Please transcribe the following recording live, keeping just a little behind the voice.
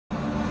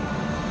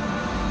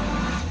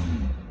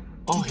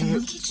Oh, did the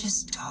monkey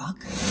just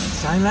talk?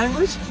 Sign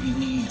language? We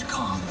need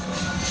Kong.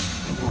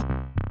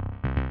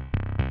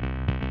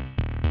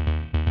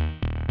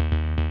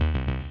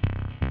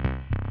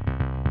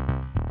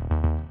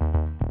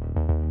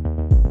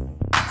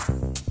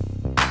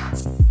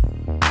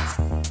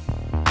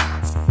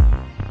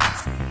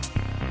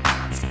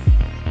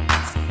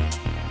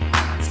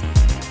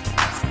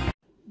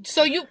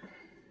 So you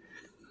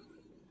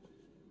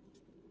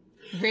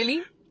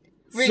really?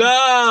 So you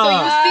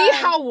see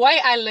how white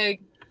I look?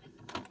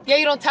 Yeah,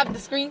 you don't tap the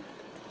screen.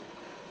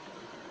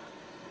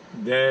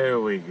 There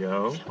we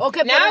go.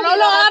 Okay, Now pero no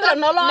lo abro,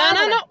 no lo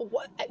abro. No.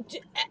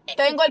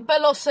 Tengo el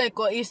pelo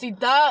seco y si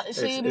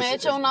me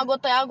echa una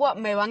gota de agua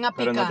me van a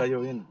Pero no está picar.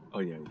 lloviendo. Oh,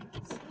 yeah.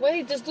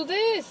 Wait, just do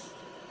this.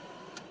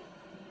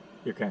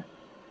 You can.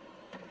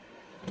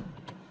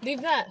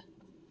 Leave that.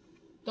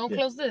 Don't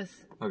close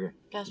this. Okay.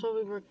 That's what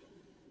we were.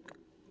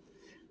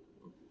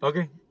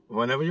 Okay.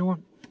 Whenever you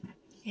want.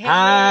 Hey.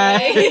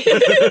 Hi.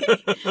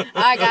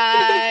 Hi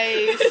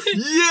guys.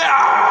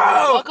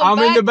 Yeah. Welcome I'm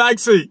in back. the back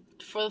seat.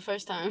 For the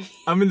first time.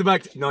 I'm in the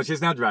back. No,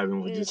 she's not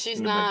driving. We're just She's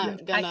in the back,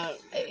 not gonna.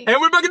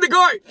 And we're back in the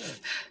car.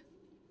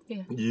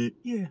 Yeah.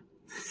 Yeah.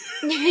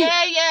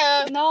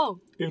 Yeah.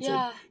 No. It's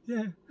Yeah.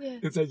 Yeah.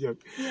 It's a joke.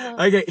 Yeah.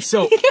 Okay,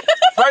 so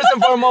first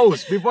and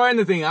foremost, before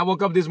anything, I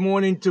woke up this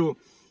morning to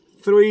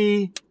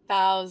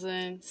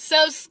 3,000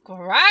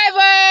 subscribers.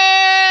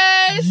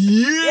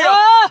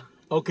 Yeah.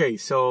 Okay,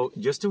 so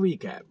just to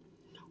recap,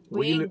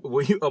 we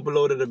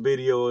uploaded a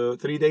video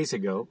 3 days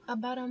ago.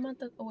 About a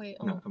month ago. Wait.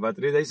 Oh. No, about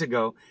 3 days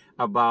ago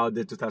about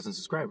the 2,000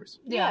 subscribers.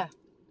 Yeah.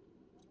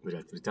 We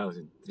got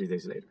 3,000 3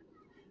 days later.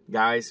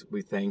 Guys,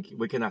 we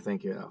cannot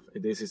thank you enough.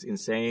 This is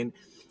insane.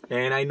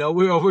 And I know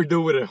we're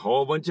overdue with a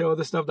whole bunch of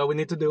other stuff that we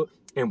need to do,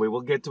 and we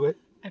will get to it.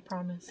 I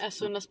promise. As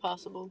soon as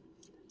possible.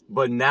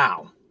 But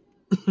now,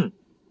 the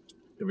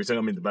reason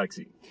I'm in the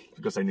backseat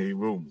because I need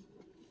room.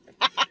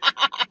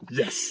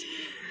 Yes.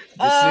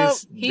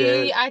 This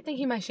is I think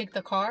he might shake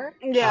the car.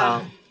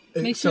 Yeah.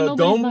 Make sure so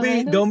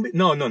nobody's don't be.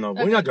 No.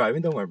 Okay. We're not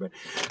driving. Don't worry about it.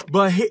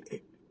 But here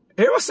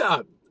what's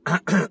up.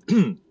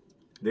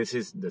 This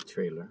is the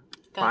trailer.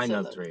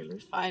 Final trailer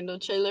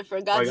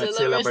for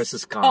Godzilla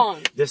vs.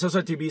 Kong. There's also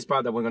a TV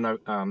spot that we're gonna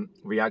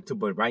react to,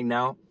 but right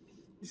now,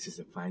 this is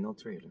the final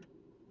trailer.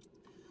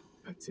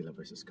 Godzilla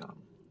vs.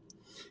 Kong.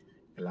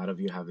 A lot of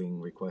you have been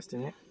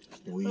requesting it.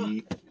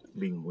 We've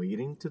been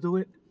waiting to do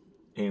it,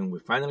 and we're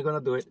finally gonna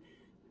do it.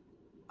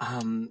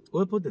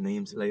 We'll put the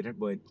names later,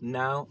 but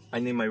now I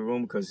need my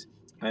room because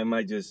I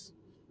just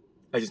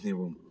need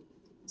room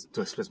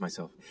to express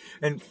myself.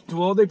 And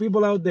to all the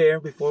people out there,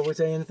 before we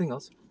say anything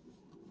else,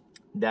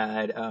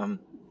 that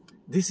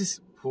this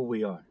is who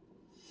we are.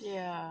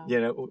 Yeah.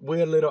 You know,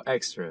 we're a little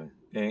extra,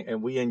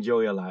 and we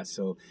enjoy a lot.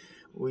 So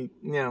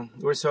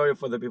we're sorry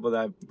for the people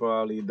that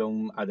probably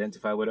don't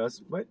identify with us,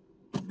 but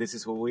this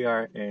is who we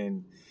are,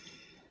 and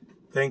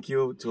thank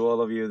you to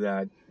all of you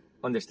that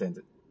understand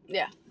it.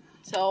 Yeah.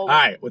 So. All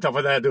right, without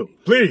further ado,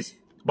 please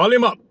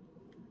volume up.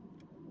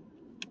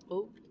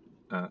 Oh.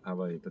 How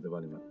about you put the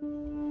volume up?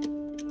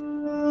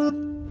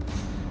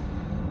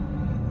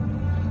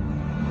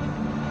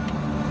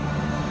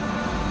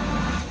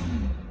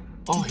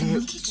 Oh, Did the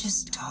monkey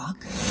just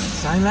talk?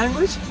 Sign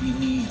language? We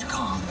need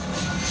Kong.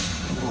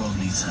 The world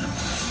needs him.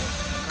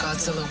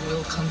 Godzilla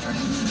will come for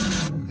him.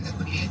 It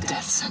would be a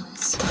death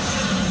sentence.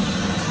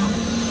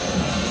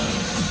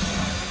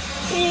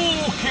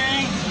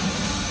 Okay.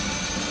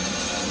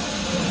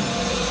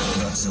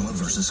 Godzilla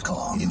vs.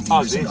 Kong in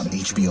theaters and on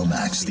HBO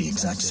Max the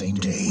exact same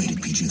day.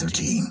 Rated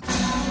PG-13.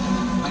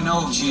 I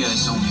know Gia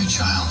is only a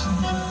child.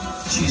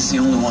 She's the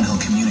only one he'll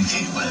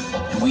communicate with.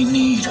 And we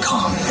need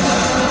Kong.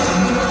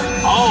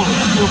 Oh,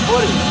 that's your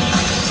buddy.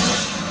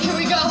 Here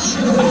we go.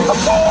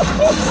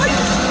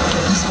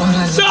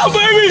 So,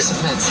 baby!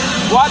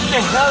 What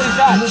the hell is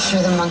that? Are you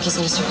sure the monkey's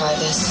gonna survive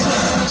this?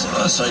 That's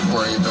us I'd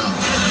worry about.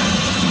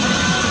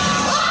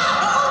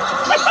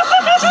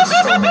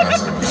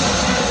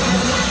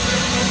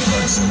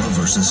 Godzilla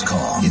vs.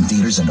 Kong in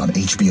theaters and on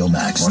HBO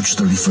Max March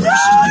 31st.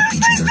 Rated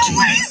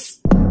PG-13.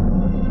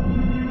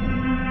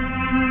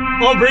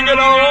 Oh, bring it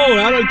on!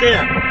 I don't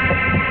care.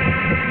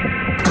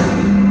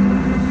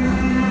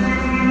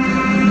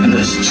 And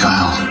this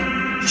child,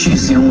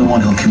 she's the only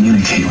one he'll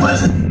communicate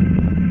with.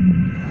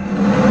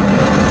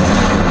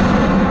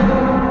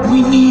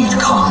 We need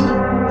Kong.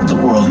 The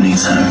world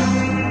needs him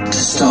to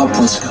stop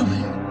what's coming.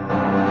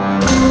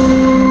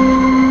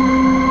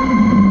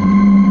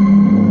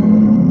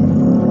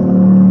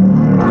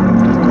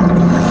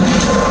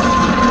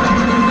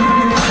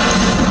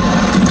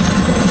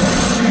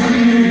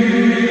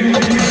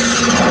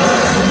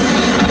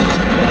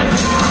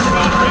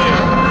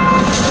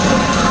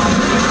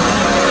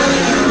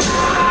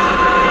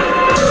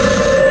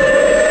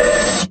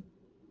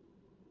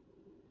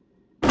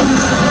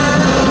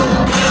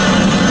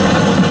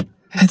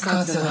 It's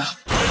Godzilla.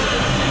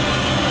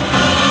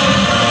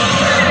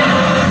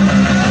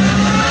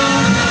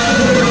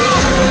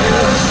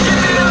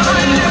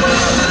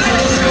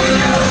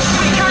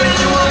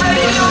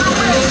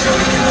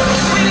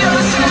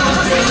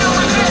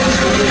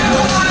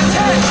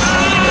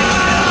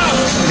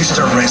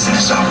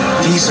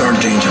 These are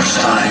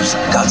dangerous times.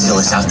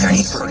 Godzilla's out there and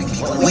he's hurting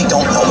people. We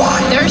don't know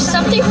why. There's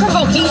something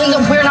provoking in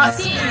that we're not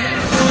seeing.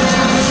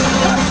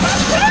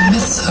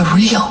 Myths are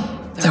real.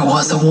 There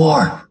was a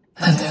war,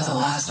 and they're the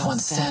last one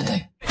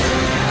standing.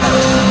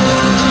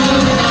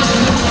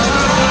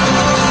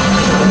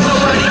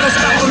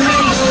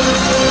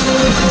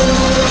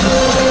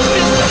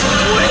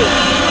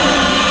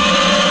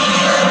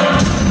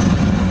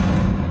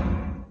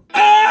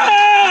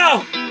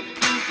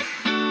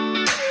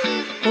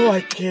 Oh,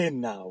 I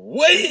cannot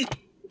wait.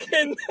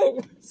 Cannot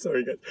wait.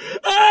 Sorry, guys.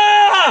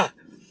 Ah!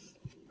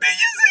 Did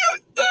you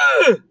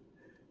see it?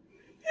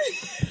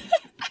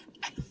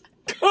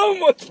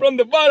 Come on from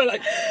the bottom,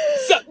 like,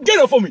 get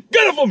off of me.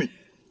 Get off of me.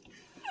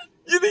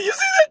 Did you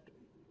see that?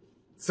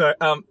 Sorry,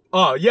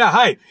 oh, yeah,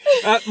 hi.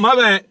 My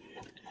bad.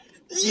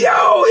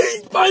 Yo,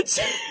 he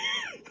punched.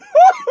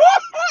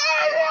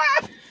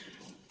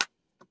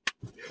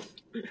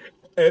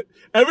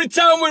 Every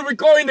time we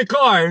record in the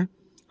car,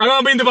 I'm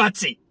gonna be in the back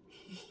seat.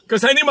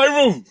 Cause I need my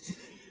room.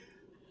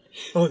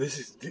 Oh,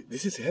 this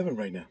is heaven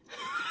right now.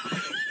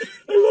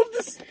 I love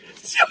this.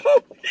 Yo,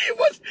 he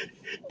was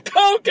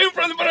came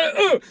from the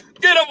bottom.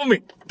 Get up on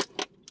me.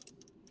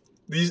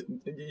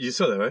 You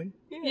saw that, right?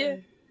 Yeah.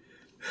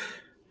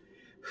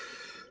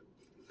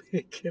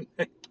 Can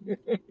I?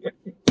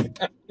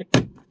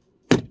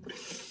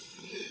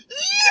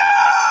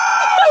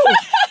 Yo!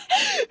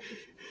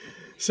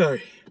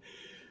 Sorry.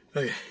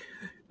 Okay.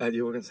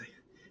 You were gonna say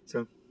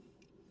so?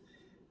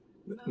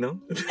 No.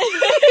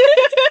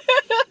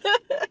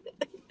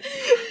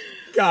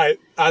 God,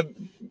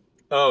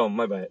 oh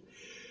my bad.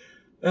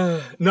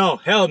 No,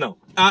 hell no.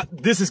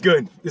 This is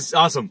good. This is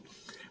awesome.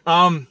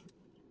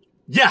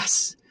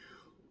 Yes.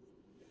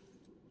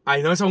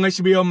 I know it's on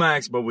HBO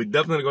Max, but we're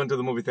definitely going to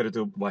the movie theater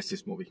to watch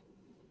this movie.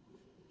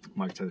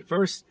 March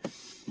 31st.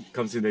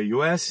 Comes in the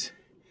US.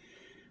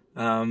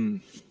 I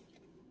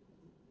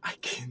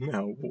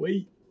cannot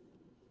wait.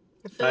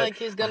 I feel like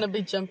he's gonna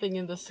be jumping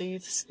in the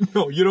seats.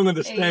 No, you don't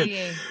understand.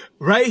 Hey.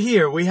 Right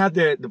here, we had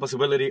the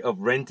possibility of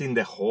renting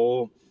the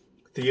whole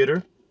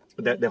theater,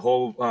 the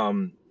whole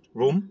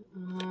room.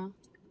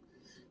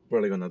 We're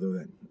really gonna do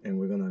that, and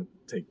we're gonna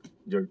take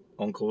your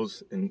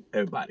uncles and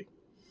everybody.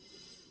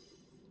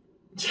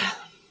 Yeah,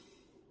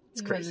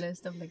 it's crazy. A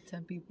list of like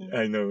 10 people.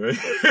 I know, right?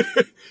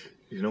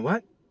 You know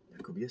what?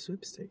 That could be a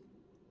sweepstake.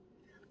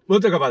 We'll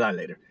talk about that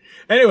later.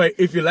 Anyway,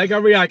 if you like our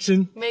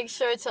reaction, Make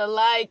sure to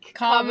like,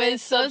 Comment,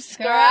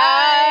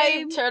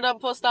 subscribe, turn on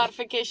post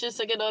notifications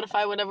to get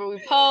notified whenever we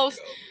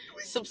post.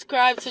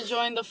 Subscribe to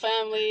join the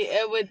family.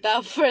 And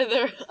without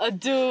further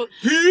ado,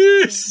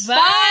 peace.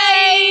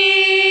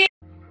 Bye!